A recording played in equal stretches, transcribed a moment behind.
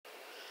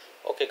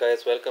Okay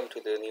guys, welcome to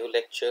the new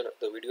lecture,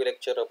 the video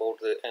lecture about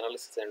the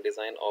analysis and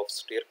design of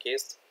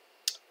staircase.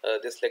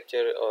 This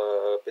lecture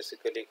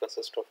basically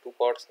consists of two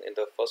parts. In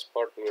the first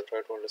part we will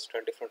try to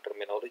understand different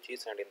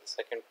terminologies, and in the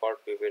second part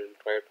we will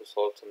try to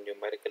solve some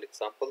numerical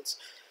examples.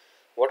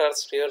 What are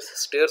stairs?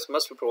 Stairs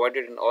must be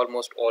provided in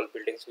almost all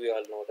buildings, we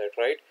all know that,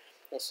 right?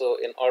 So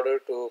in order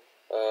to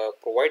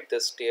provide the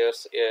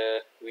stairs,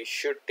 we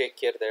should take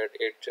care that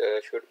it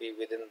should be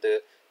within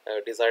the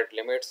desired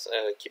limits,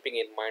 keeping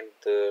in mind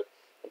the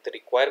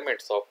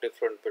requirements of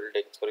different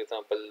buildings. For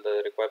example,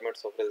 the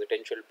requirements of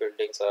residential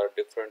buildings are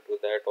different to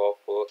that of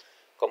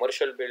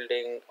commercial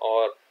building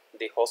or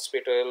the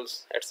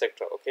hospitals,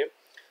 etc. Okay,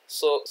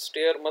 so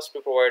stair must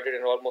be provided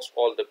in almost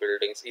all the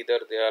buildings, either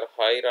they are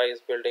high-rise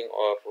building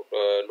or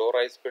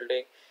low-rise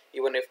building.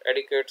 Even if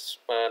adequate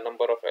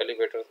number of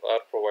elevators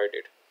are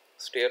provided,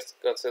 stairs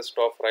consist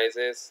of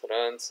rises,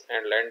 runs,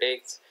 and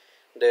landings.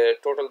 The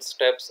total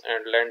steps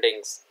and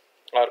landings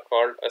are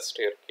called a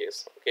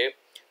staircase. Okay,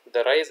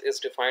 the rise is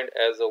defined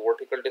as the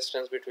vertical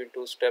distance between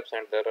two steps,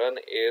 and the run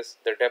is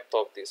the depth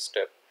of the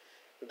step.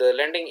 The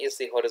landing is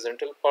the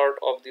horizontal part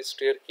of the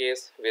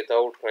staircase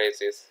without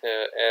rises,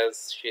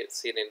 as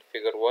seen in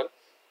figure 1.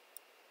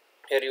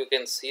 Here you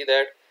can see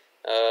that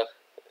uh,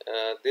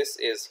 this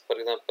is, for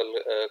example,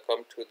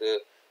 come to the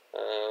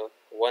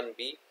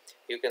 1b.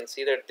 You can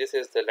see that this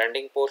is the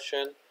landing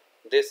portion,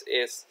 this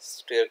is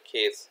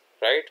staircase,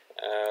 right,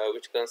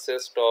 which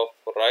consists of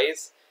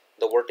rise,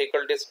 the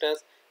vertical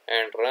distance,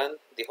 and run,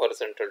 the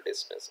horizontal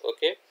distance.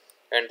 Okay,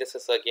 and this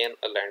is again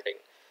a landing.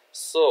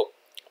 So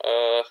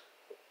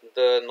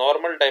the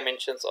normal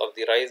dimensions of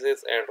the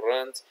rises and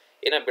runs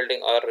in a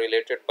building are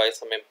related by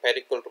some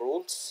empirical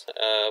rules.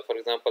 For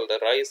example, the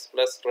rise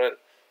plus run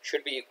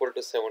should be equal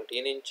to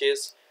 17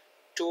 inches,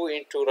 2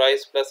 into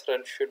rise plus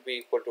run should be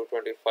equal to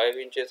 25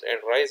 inches, and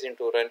rise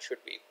into run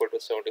should be equal to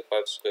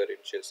 75 square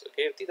inches.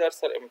 Okay, these are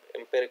some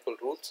empirical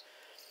rules.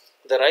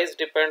 The rise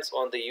depends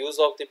on the use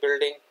of the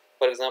building.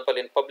 For example,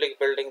 in public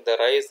building, the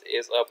rise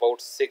is about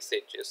 6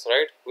 inches,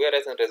 right?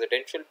 Whereas in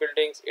residential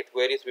buildings, it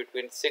varies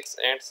between 6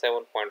 and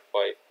 7.5.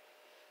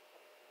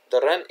 The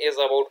run is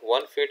about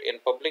 1 feet in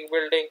public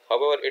building.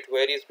 However, it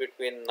varies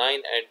between 9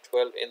 and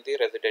 12 in the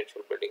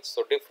residential buildings.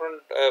 So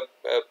different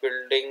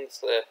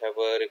buildings have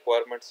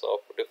requirements of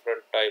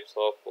different types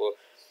of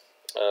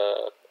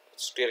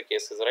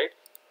staircases, right?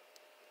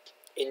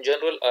 In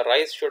general, a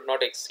rise should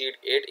not exceed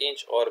 8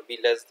 inch or be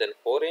less than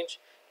 4 inch,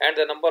 and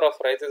the number of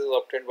rises is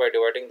obtained by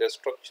dividing the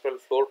structural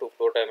floor to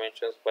floor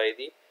dimensions by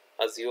the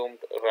assumed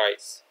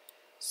rise.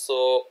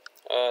 So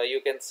you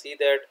can see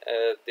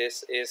that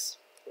this is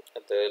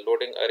the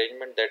loading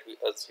arrangement that we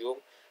assume.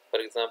 For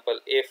example,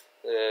 if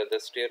the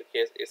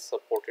staircase is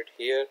supported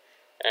here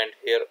and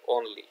here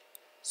only,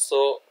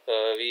 so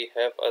we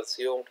have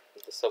assumed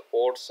the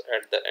supports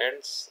at the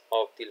ends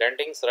of the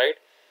landings, right?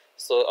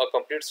 So a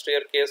complete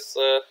staircase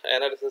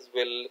analysis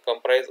will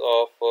comprise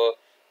of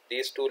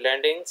these two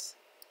landings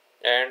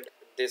and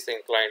this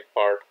inclined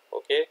part.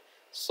 Okay,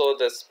 so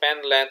the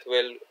span length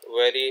will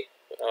vary,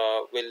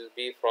 will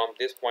be from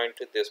this point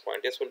to this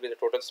point. This will be the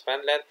total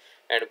span length,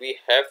 and we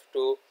have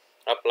to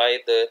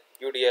apply the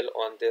UDL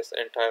on this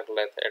entire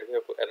length, and we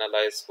have to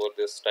analyze for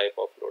this type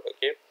of load.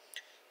 Okay,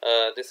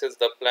 this is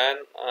the plan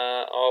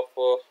of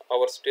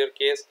our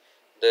staircase.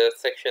 The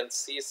section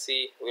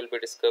CC will be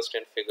discussed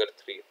in figure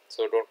 3,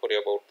 so don't worry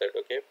about that.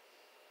 Okay,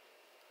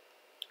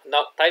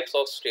 now types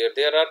of stair.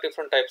 There are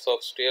different types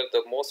of stair.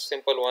 The most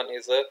simple one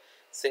is a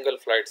single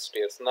flight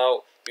stairs.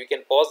 Now you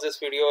can pause this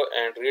video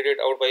and read it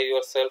out by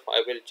yourself.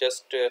 I will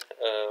just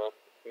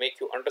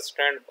make you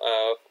understand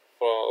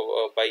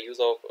by use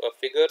of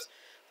figures.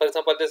 For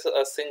example, this is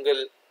a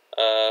single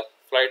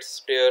flight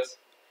stairs.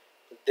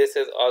 This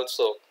is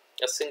also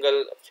a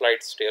single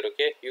flight stair.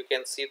 Okay, you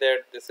can see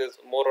that this is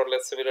more or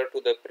less similar to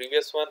the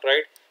previous one,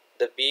 right?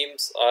 The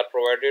beams are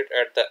provided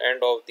at the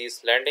end of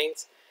these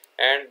landings,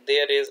 and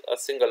there is a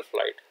single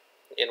flight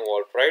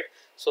involved, right?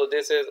 So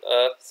this is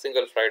a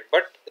single flight,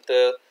 but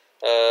the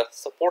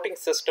supporting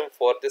system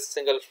for this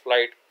single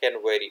flight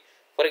can vary.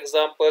 For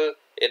example,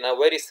 in a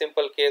very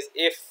simple case,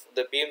 if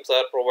the beams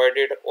are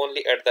provided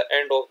only at the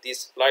end of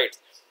these flights,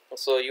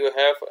 so you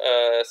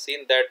have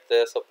seen that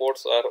the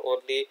supports are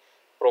only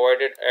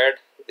provided at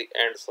the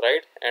ends,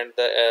 right? And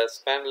the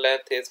span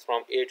length is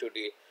from A to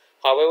D.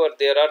 However,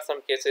 there are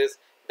some cases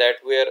that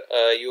where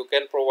you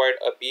can provide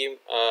a beam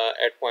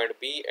at point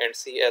B and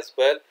C as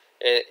well.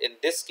 In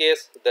this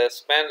case, the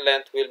span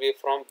length will be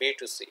from B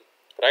to C,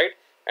 right?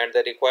 And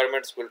the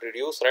requirements will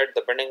reduce, right?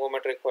 The bending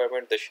moment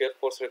requirement, the shear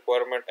force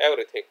requirement,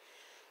 everything.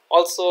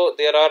 Also,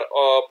 there are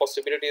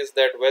possibilities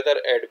that whether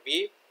at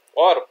B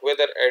or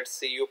whether at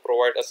C you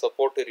provide a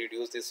support to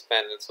reduce the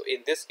span length. So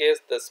in this case,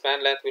 the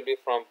span length will be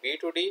from B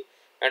to D,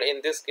 and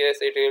in this case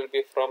it will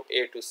be from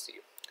A to C,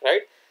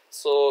 right?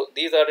 So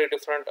these are the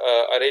different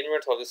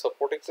arrangements of the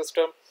supporting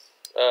system.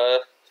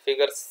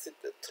 Figure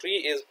 3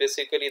 is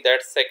basically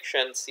that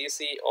section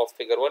CC of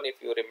figure 1. If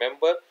you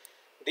remember,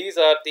 these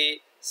are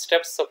the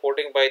steps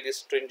supporting by the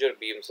stringer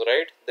beams,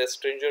 right? The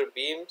stringer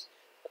beams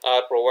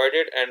are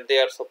provided and they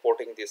are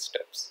supporting these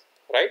steps.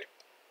 right?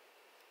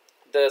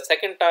 The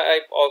second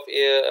type of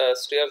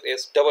stairs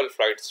is double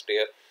flight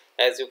stair.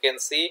 As you can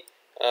see,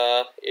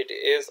 it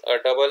is a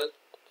double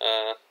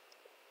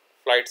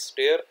flight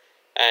stair,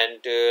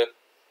 and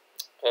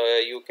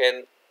you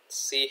can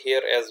see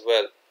here as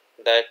well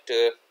that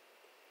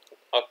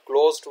a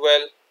closed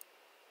well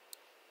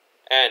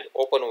and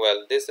open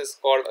well. This is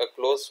called a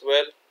closed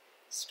well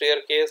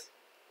staircase,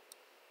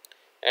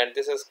 and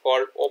this is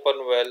called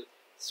open well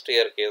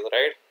staircase,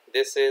 right?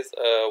 This is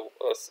a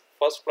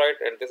first flight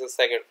and this is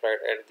second flight,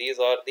 and these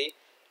are the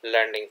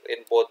landings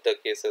in both the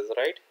cases,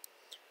 right?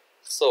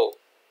 So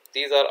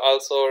these are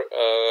also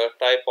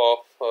type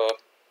of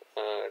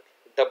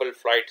double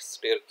flight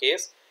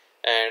staircase,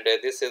 and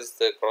this is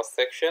the cross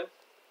section.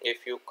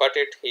 If you cut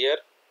it here,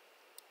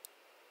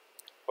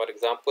 for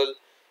example,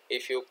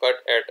 if you cut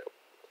at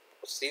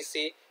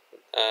CC,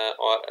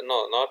 or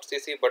no, not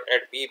CC but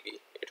at BB,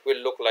 it will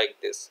look like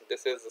this.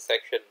 This is the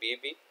section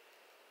BB,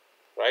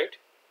 right?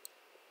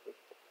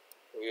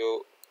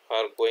 You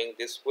are going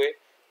this way,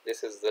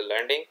 this is the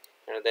landing,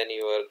 and then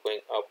you are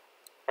going up,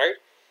 right?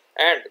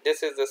 And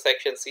this is the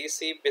section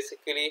CC,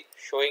 basically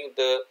showing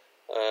the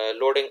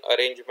loading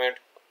arrangement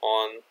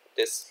on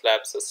this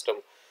slab system.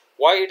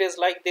 Why it is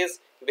like this?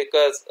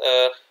 Because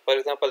for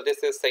example,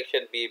 this is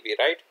section BB,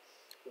 right?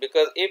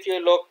 Because if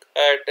you look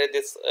at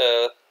this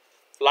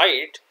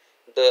flight,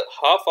 the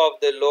half of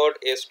the load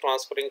is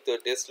transferring to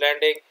this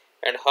landing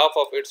and half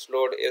of its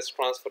load is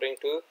transferring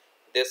to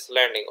this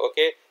landing.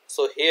 Okay,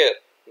 so here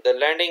the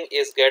landing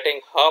is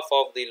getting half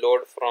of the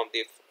load from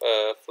the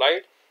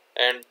flight,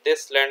 and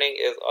this landing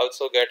is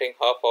also getting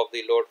half of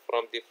the load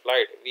from the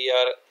flight. We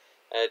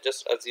are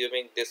just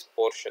assuming this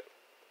portion,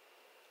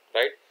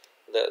 right?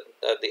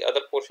 The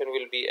other portion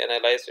will be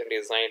analyzed and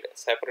designed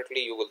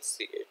separately. You will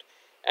see it.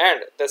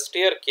 And the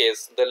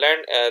staircase,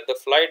 the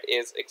flight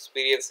is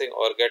experiencing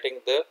or getting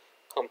the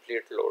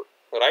complete load,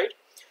 right?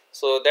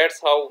 So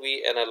that's how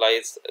we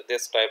analyze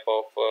this type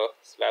of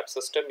slab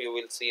system. You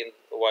will see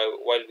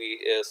while we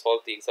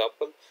solve the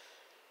example.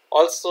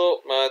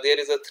 Also, there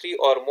is a 3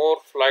 or more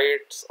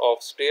flights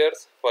of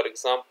stairs. For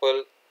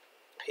example,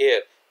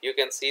 here you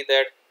can see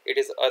that it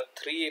is a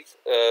 3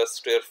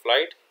 stair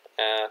flight.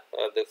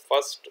 The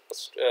first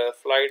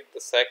flight,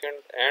 the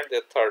second, and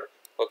the third.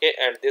 Okay,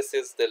 and this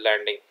is the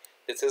landing.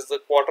 This is the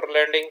quarter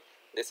landing,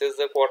 this is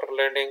the quarter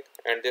landing,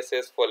 and this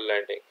is full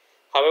landing.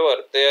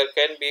 However, there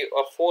can be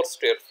a 4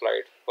 stair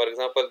flight. For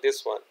example,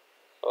 this one,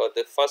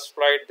 the first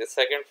flight, the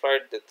second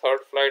flight, the third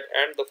flight,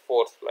 and the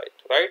fourth flight,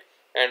 right?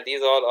 And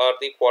these all are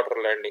the quarter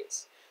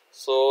landings.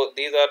 So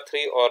these are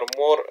 3 or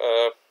more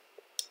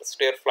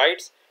stair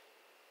flights.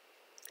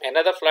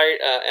 Another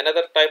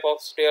type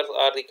of stairs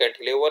are the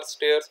cantilever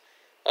stairs,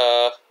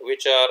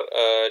 which are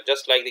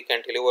just like the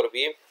cantilever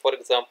beam. For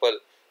example,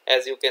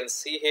 as you can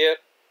see here,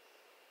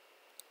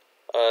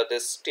 the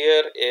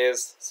stair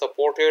is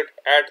supported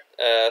at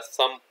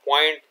some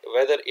point,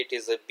 whether it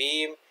is a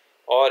beam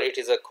or it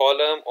is a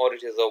column or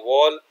it is a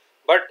wall,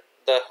 but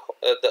the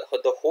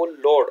whole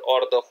load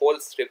or the whole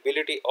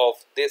stability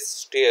of this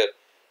stair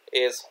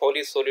is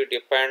wholly solely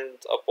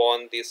depends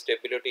upon the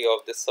stability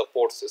of this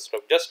support system,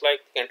 just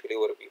like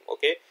cantilever beam.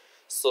 Okay,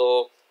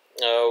 so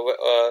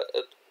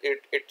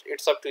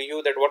it's up to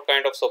you that what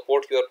kind of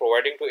support you are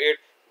providing to it,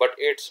 but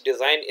its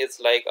design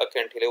is like a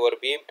cantilever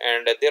beam,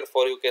 and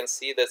therefore you can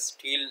see the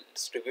steel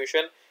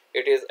distribution.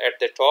 It is at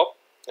the top,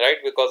 right,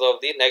 because of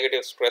the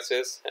negative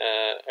stresses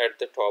at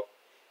the top.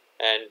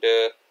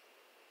 And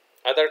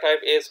other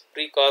type is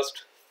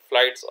precast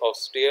flights of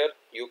stair.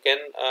 You can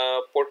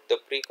put the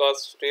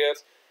precast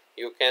stairs.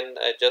 You can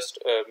just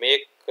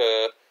make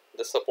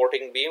the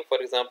supporting beam. For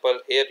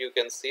example, here you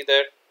can see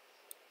that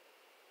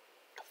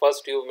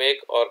first you make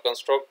or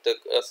construct the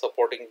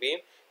supporting beam,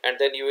 and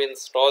then you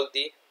install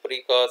the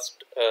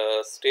precast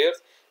stairs.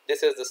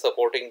 This is the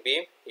supporting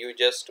beam. You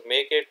just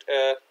make it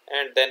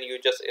and then you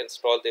just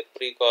install the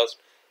precast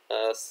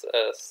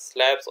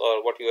slabs,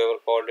 or what you ever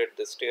called it,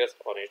 the stairs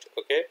on it.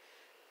 Okay,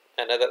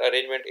 another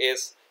arrangement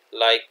is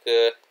like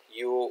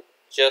you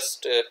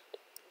just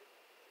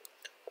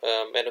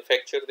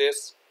manufacture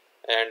this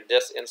and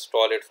just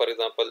install it. For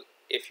example,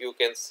 if you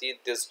can see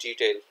this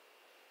detail,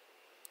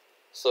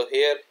 so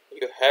here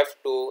you have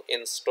to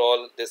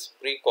install this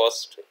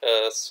precast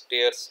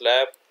stair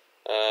slab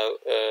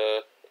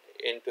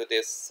into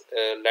this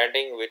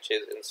landing which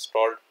is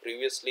installed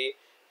previously,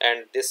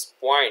 and this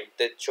point,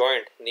 the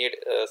joint, need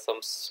some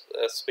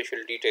special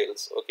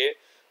details. Okay,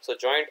 so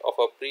joint of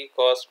a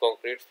precast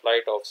concrete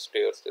flight of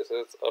stairs. This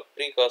is a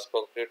precast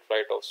concrete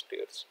flight of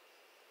stairs,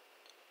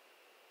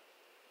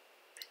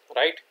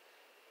 right?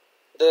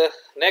 The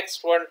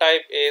next one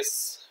type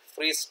is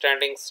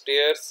freestanding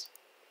stairs.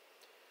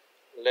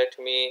 Let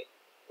me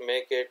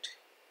make it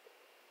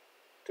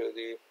to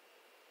the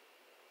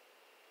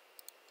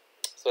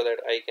so that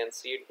I can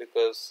see it,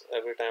 because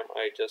every time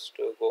I just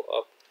go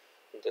up,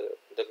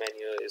 the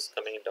menu is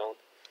coming down.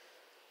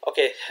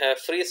 Okay,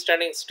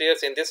 freestanding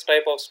stairs. In this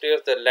type of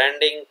stairs, the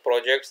landing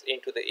projects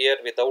into the air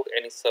without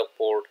any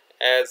support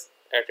as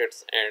at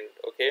its end.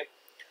 Okay,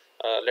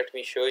 Let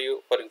me show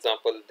you. For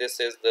example, this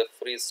is the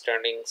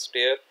freestanding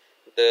stair.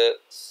 The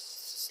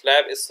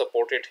slab is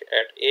supported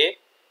at A.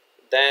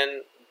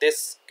 Then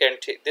this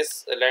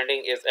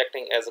landing is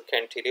acting as a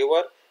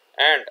cantilever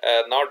and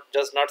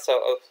not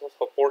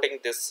supporting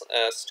this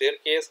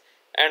staircase.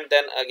 And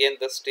then again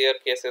the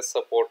staircase is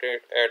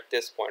supported at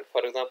this point.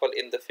 For example,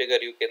 in the figure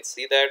you can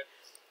see that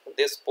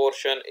this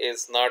portion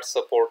is not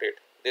supported.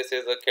 This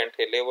is a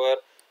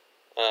cantilever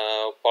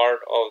part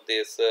of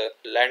this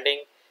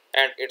landing,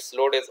 and its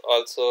load is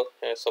also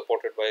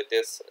supported by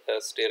this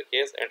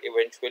staircase and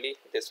eventually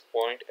this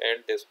point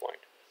and this point,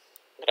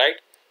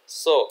 right?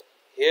 So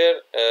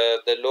here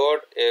the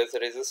load is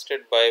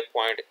resisted by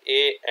point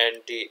A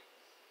and D,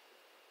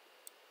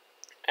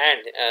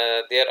 and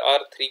there are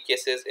three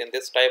cases in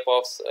this type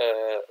of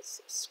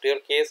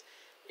staircase.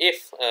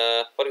 If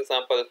for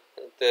example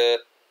the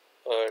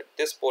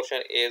this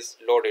portion is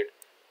loaded,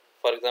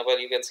 for example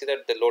you can see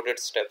that the loaded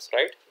steps,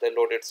 right, the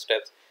loaded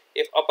steps.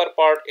 If upper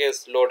part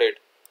is loaded,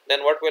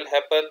 then what will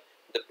happen,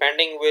 the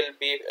bending will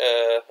be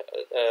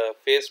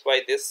faced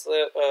by this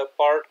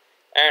part,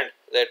 and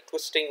the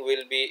twisting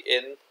will be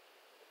in,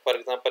 for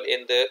example,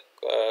 in the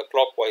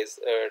clockwise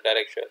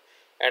direction,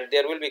 and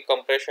there will be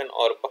compression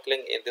or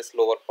buckling in this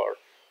lower part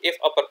if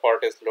upper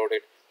part is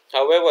loaded.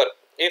 However,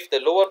 if the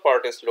lower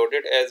part is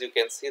loaded, as you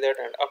can see that,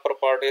 and upper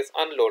part is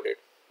unloaded,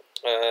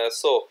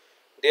 so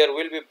there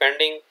will be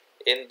bending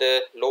in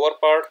the lower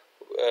part,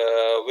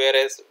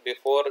 whereas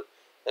before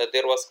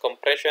there was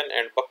compression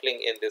and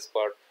buckling in this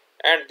part,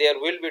 and there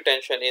will be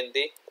tension in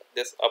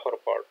this upper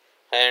part,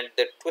 and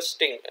the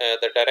twisting,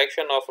 the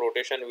direction of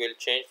rotation will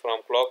change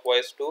from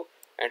clockwise to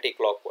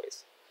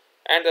anti-clockwise.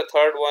 And the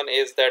third one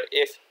is that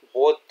if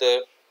both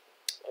the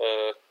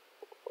uh,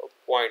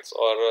 points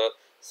or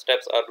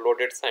steps are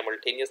loaded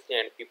simultaneously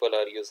and people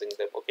are using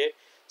them, okay.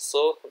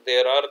 So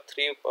there are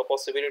three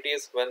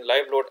possibilities: when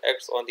live load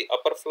acts on the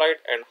upper flight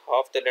and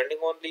half the landing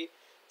only.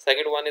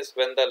 Second one is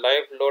when the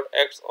live load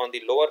acts on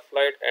the lower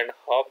flight and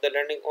half the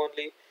landing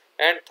only.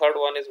 And third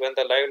one is when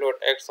the live load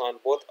acts on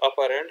both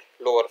upper and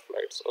lower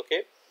flights,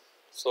 okay.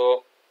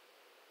 So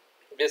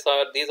these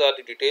are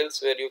the details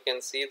where you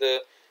can see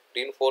the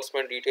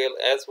reinforcement detail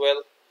as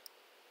well.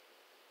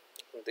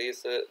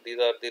 These are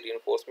the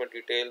reinforcement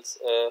details,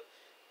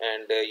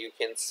 and you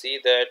can see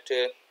that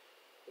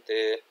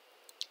the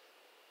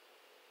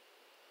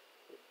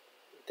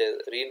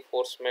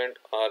reinforcement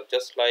are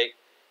just like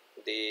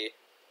the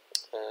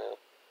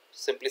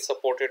simply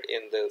supported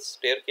in the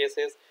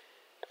staircases,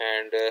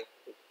 and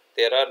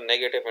there are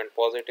negative and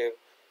positive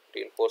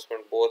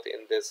reinforcement both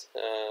in this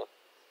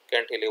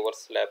cantilever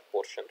slab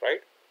portion,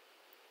 right?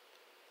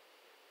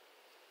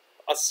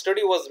 A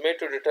study was made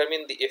to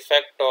determine the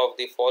effect of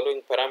the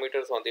following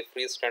parameters on the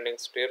freestanding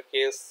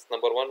staircase.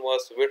 Number one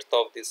was width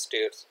of the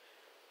stairs.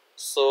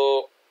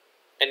 So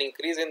an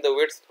increase in the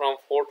width from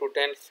 4 to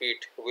 10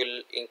 feet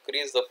will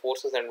increase the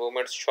forces and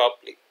movements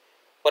sharply.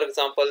 For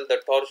example,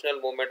 the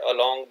torsional moment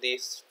along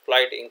this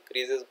flight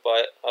increases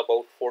by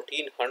about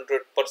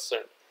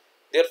 1400%.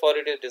 Therefore,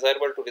 it is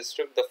desirable to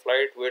restrict the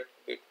flight width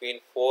between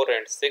 4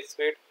 and 6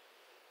 feet.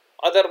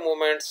 Other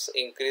moments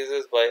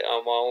increases by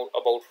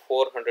about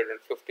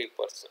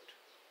 450%.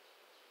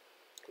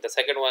 The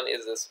second one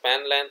is the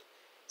span length.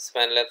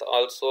 Span length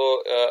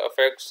also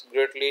affects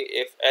greatly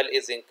if L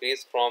is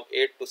increased from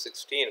 8 to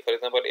 16. For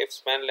example, if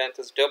span length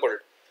is doubled,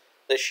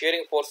 the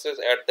shearing forces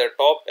at the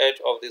top edge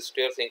of the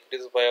stairs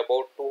increase by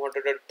about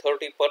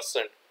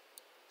 230%.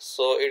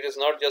 So it is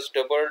not just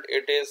doubled,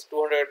 it is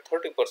 230%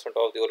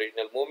 of the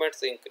original.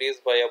 Movements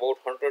increase by about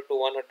 100 to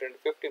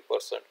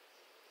 150%.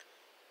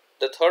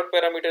 The third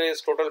parameter is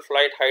total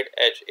flight height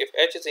h. If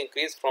h is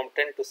increased from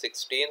 10 to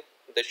 16,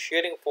 the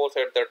shearing force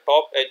at the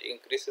top edge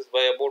increases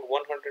by about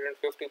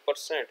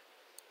 150%.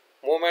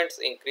 Moments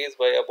increase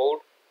by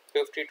about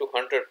 50 to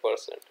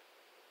 100%.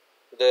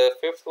 The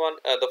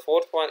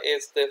fourth one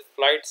is the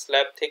flight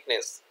slab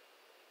thickness.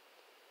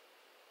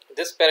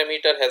 This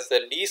parameter has the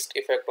least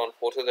effect on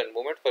forces and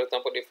movement. For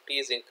example, if T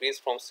is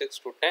increased from 6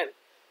 to 10,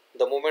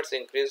 the moments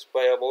increased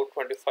by about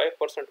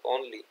 25%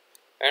 only,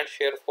 and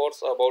shear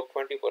force about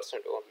 20%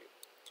 only.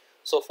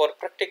 So for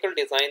practical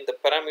design, the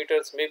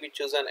parameters may be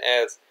chosen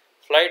as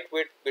flight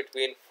width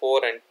between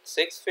 4 and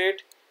 6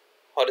 feet,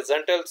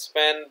 horizontal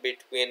span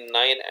between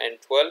 9 and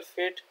 12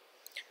 feet,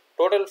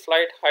 total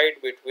flight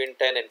height between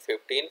 10 and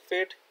 15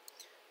 feet,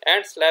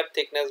 and slab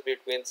thickness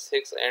between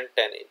 6 and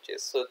 10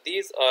 inches. So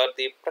these are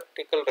the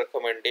practical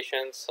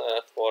recommendations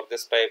for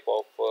this type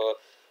of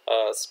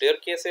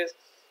staircases.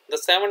 The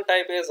seventh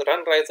type is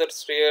run riser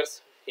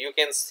stairs. You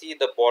can see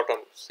the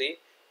bottom. See,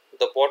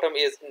 the bottom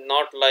is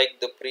not like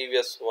the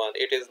previous one.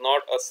 It is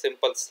not a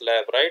simple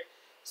slab, right?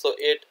 So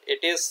it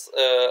is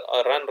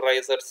a run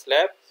riser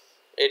slab.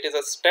 It is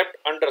a stepped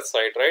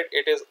underside, right?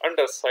 It is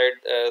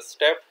underside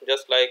step,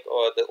 just like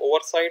the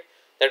overside,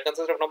 that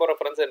consists of number of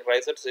runs and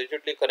risers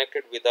rigidly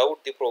connected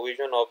without the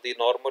provision of the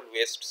normal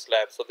waist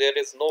slab. So there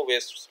is no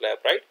waist slab,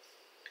 right?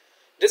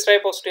 This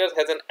type of stairs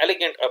has an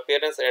elegant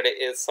appearance and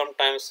is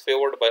sometimes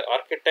favored by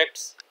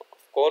architects,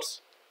 of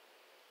course.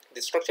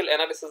 The structural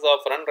analysis of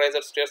run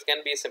riser stairs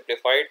can be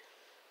simplified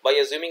by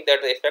assuming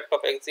that the effect of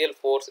axial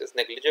force is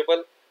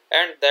negligible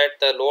and that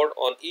the load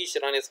on each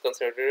run is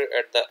considered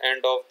at the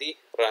end of the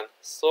run.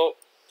 So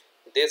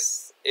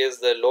this is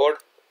the load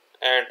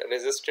and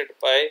resisted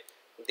by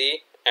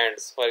the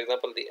ends, for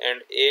example the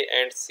end A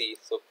and C,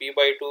 so P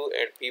by 2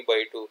 and P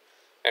by 2,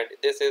 and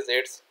this is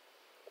its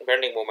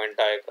bending moment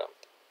diagram,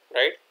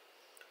 right?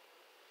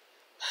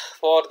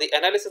 For the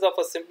analysis of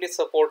a simply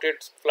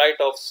supported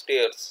flight of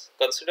stairs,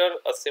 consider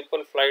a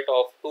simple flight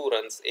of two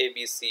runs A,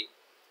 B, C,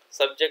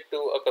 subject to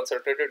a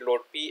concentrated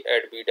load P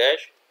at B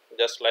dash,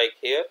 just like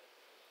here,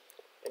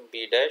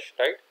 B dash,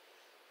 right?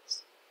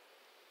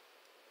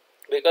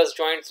 Because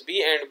joints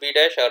B and B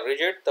dash are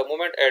rigid, the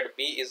moment at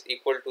B is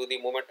equal to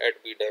the moment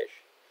at B dash.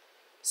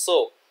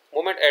 So,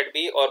 moment at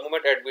B or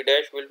moment at B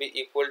dash will be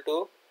equal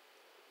to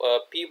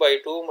P by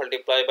 2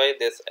 multiplied by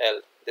this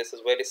L. This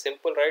is very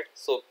simple, right?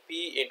 So,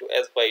 P into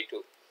S by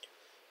 2,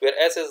 where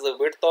S is the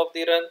width of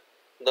the run.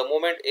 The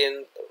moment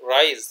in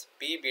rise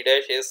P B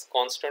dash is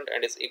constant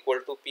and is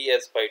equal to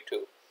PS by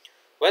 2.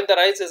 When the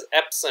rise is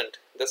absent,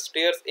 the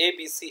stairs A,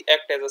 B, C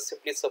act as a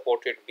simply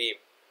supported beam.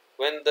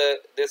 When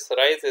this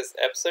rise is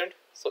absent,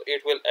 so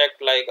it will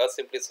act like a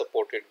simply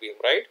supported beam,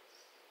 right?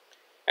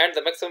 And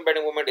the maximum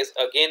bending moment is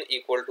again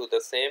equal to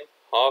the same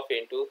half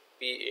into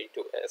P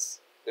into S.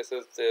 This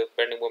is the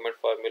bending moment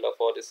formula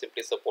for the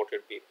simply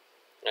supported beam,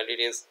 and it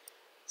is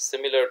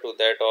similar to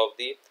that of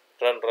the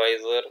run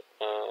riser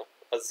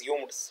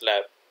assumed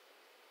slab.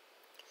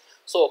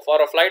 So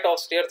for a flight of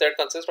stairs that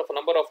consists of a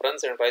number of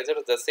runs and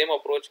risers, the same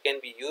approach can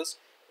be used.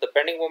 The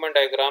bending moment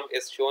diagram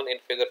is shown in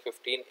figure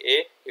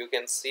 15a. You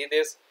can see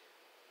this,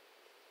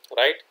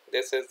 right?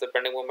 This is the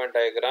bending moment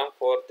diagram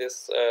for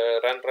this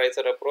run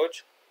riser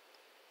approach.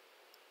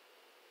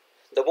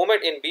 The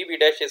moment in B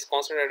dash is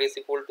constant and is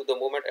equal to the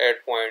moment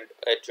at point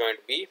at joint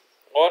B,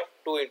 or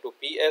 2 into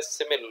PS.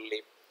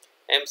 Similarly,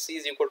 MC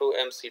is equal to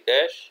MC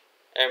dash,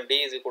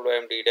 MD is equal to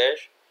MD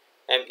dash,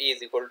 ME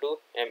is equal to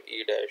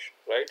ME dash,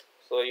 right?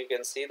 So you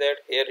can see that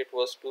here it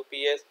was 2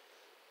 PS,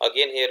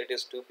 again here it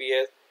is 2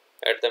 PS,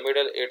 at the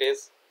middle it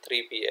is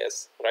 3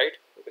 PS, right?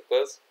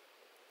 Because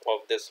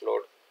of this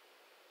load.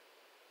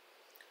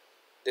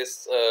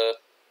 This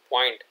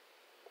point,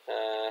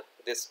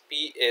 this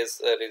P is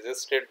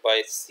resisted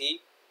by C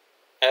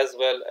as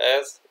well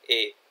as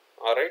A,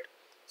 alright.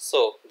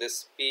 So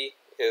this P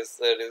is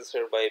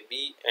resisted by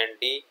B and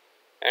D,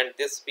 and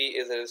this P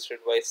is resisted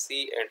by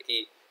C and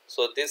E.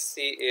 So this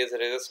C is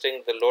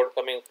resisting the load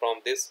coming from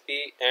this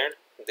P and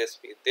this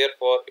P.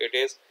 Therefore, it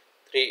is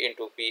 3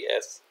 into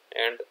PS,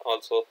 and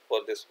also for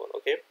this one,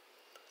 okay.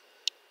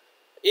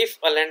 If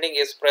a landing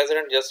is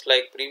present just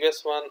like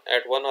previous one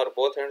at one or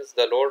both ends,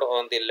 the load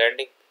on the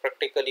landing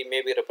practically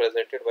may be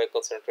represented by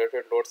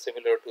concentrated load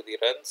similar to the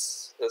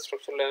runs. The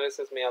structural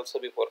analysis may also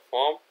be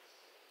performed.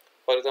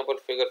 For example,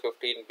 figure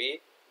 15b.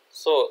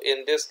 So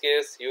in this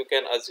case, you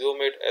can assume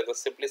it as a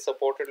simply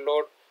supported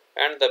load,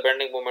 and the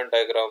bending moment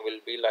diagram will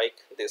be like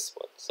this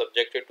one,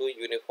 subjected to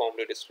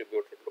uniformly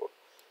distributed load.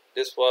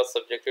 This was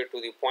subjected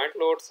to the point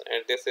loads,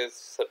 and this is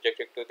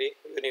subjected to the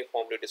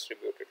uniformly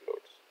distributed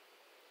loads.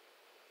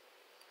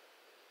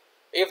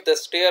 If the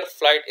stair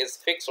flight is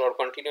fixed or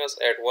continuous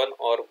at one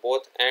or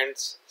both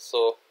ends,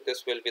 so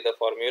this will be the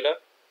formula.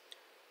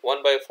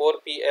 1 by 4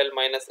 PL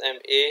minus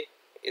MA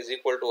is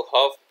equal to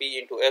half P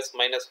into S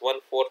minus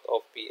 1/4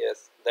 of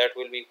PS. That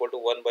will be equal to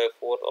 1 by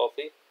 4 of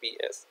the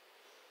PS.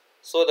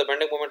 So the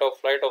bending moment of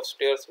flight of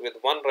stairs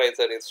with one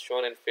riser is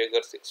shown in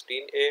figure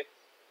 16a,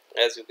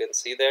 as you can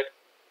see that,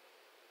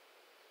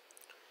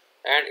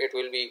 and it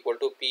will be equal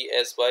to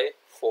PS by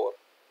 4.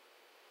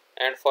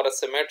 And for a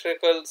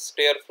symmetrical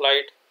stair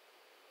flight,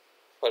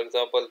 for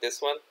example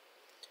this one,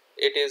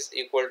 it is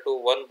equal to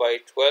 1 by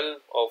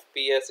 12 of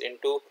PS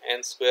into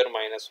n square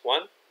minus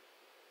 1,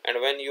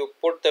 and when you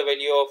put the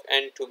value of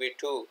n to be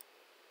 2,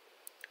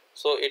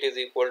 so it is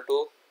equal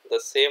to the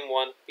same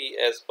one,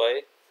 PS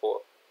by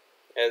 4.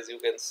 As you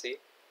can see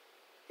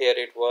here,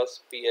 it was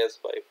PS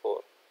by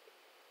 4.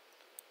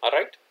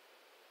 Alright.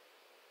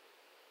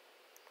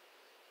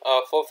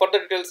 For further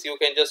details, you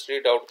can just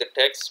read out the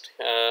text.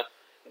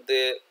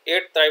 The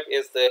 8th type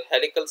is the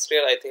helical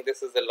stair. I think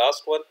this is the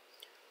last one.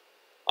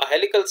 A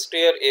helical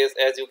stair is,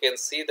 as you can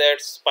see,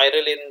 that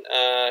spiral in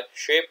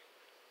shape,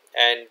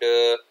 and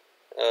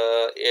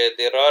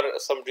there are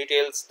some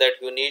details that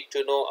you need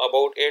to know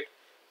about it.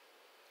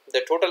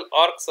 The total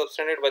arc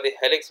subtended by the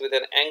helix with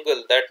an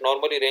angle that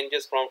normally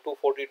ranges from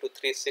 240 to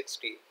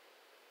 360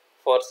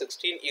 for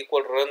 16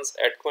 equal runs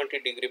at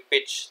 20-degree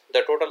pitch,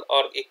 the total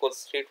arc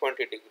equals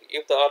 320 degree.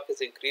 If the arc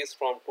is increased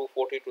from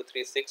 240 to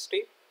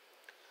 360,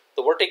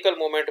 the vertical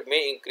moment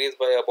may increase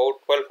by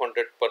about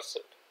 1200%.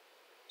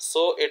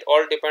 So it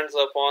all depends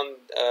upon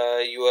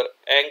your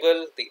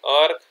angle, the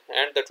arc,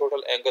 and the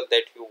total angle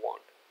that you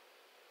want.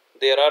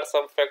 There are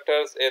some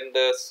factors in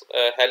the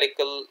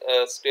helical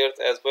stairs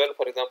as well.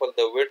 For example,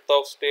 the width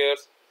of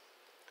stairs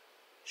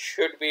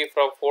should be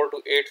from 4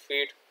 to 8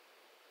 feet.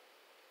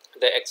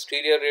 The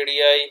exterior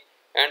radii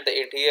and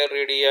the interior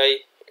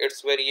radii,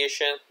 its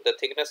variation, the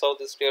thickness of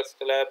the stair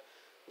slab,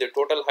 the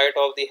total height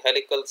of the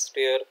helical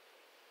stair.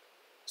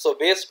 So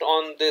based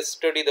on this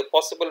study, the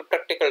possible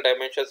practical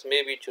dimensions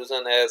may be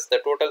chosen as the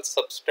total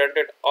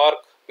subtended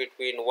arc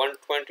between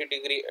 120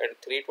 degree and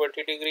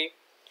 320 degree,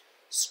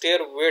 stair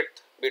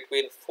width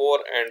between 4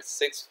 and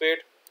 6 feet,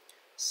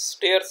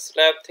 stair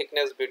slab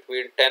thickness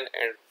between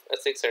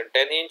 6 and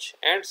 10 inch,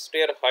 and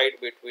stair height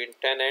between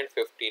 10 and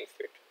 15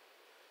 feet.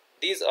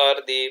 These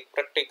are the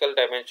practical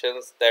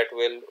dimensions that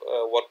will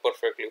work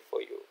perfectly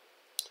for you.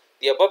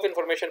 The above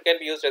information can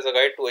be used as a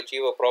guide to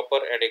achieve a proper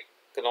and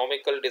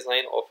economical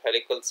design of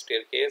helical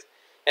staircase.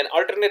 An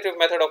alternative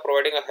method of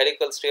providing a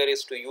helical stair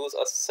is to use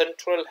a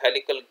central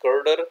helical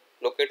girder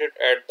located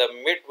at the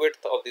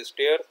mid-width of the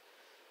stair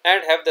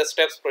and have the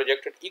steps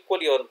projected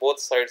equally on both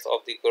sides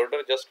of the girder,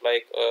 just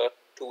like a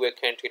two-way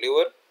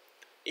cantilever.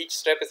 Each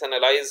step is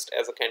analyzed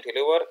as a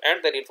cantilever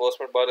and the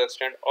reinforcement bars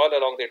extend all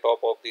along the top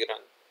of the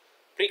run.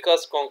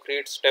 Precast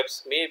concrete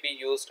steps may be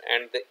used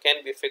and they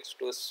can be fixed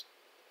to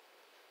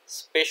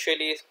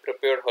specially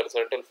prepared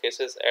horizontal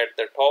faces at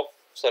the top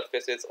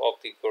surfaces of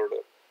the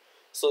girder.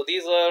 So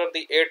these are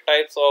the 8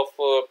 types of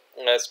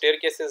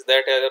staircases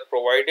that are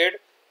provided,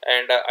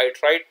 and I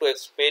tried to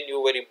explain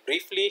you very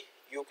briefly.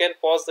 You can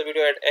pause the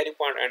video at any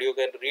point and you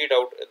can read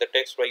out the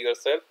text by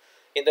yourself.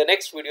 In the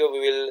next video we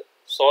will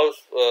solve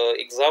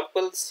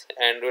examples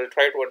and we will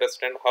try to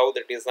understand how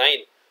the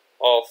design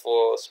of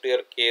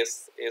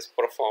staircase is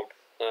performed.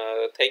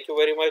 Thank you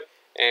very much,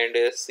 and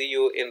see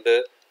you in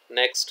the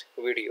next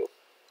video.